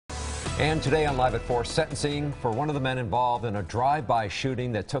And today on Live at 4, sentencing for one of the men involved in a drive-by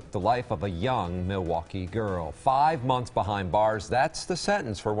shooting that took the life of a young Milwaukee girl. 5 months behind bars. That's the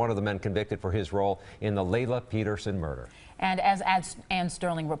sentence for one of the men convicted for his role in the Laylah Petersen murder. And as Ann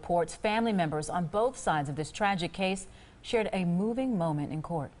Sterling reports, family members on both sides of this tragic case shared a moving moment in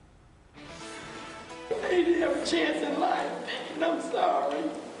court. I didn't have a chance in life, and I'm sorry.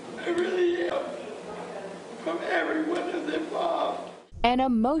 I really am. From everyone who's involved. An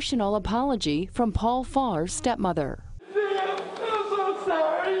emotional apology from Paul Farr's stepmother. I'm so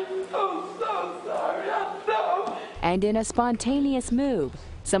sorry. I'm so sorry. I'm so. And in a spontaneous move,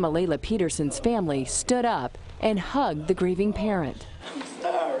 some of Laylah Petersen's family stood up and hugged the grieving parent. I'm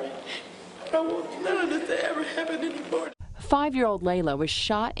sorry. I don't want none of this to ever happen anymore. 5-year-old Laylah was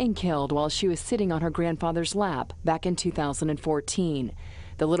shot and killed while she was sitting on her grandfather's lap back in 2014.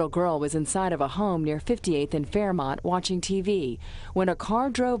 The little girl was inside of a home near 58th and Fairmont watching TV when a car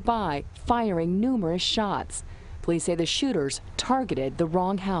drove by, firing numerous shots. Police say the shooters targeted the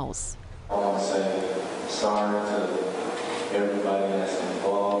wrong house. I want to say sorry to everybody that's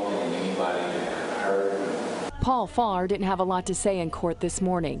involved and anybody that hurt. Paul Farr didn't have a lot to say in court this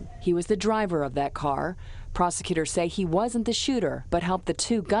morning. He was the driver of that car. Prosecutors say he wasn't the shooter, but helped the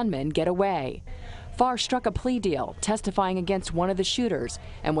two gunmen get away. Farr struck a plea deal, testifying against one of the shooters,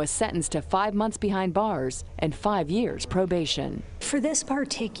 and was sentenced to 5 months behind bars and 5 years probation. For this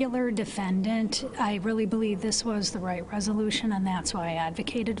particular defendant, I really believe this was the right resolution, and that's why I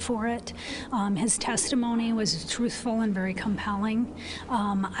advocated for it. His testimony was truthful and very compelling.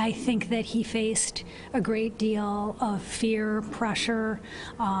 I think that he faced a great deal of fear, pressure,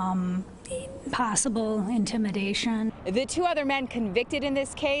 possible intimidation. The two other men convicted in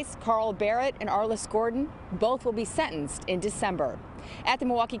this case, Carl Barrett and Arliss Gordon, both will be sentenced in December. At the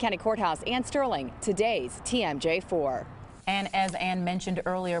Milwaukee County Courthouse, Ann Sterling, today's TMJ4. And as Ann mentioned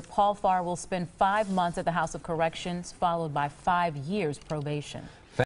earlier, Paul Farr will spend 5 months at the House of Corrections, followed by 5 years probation.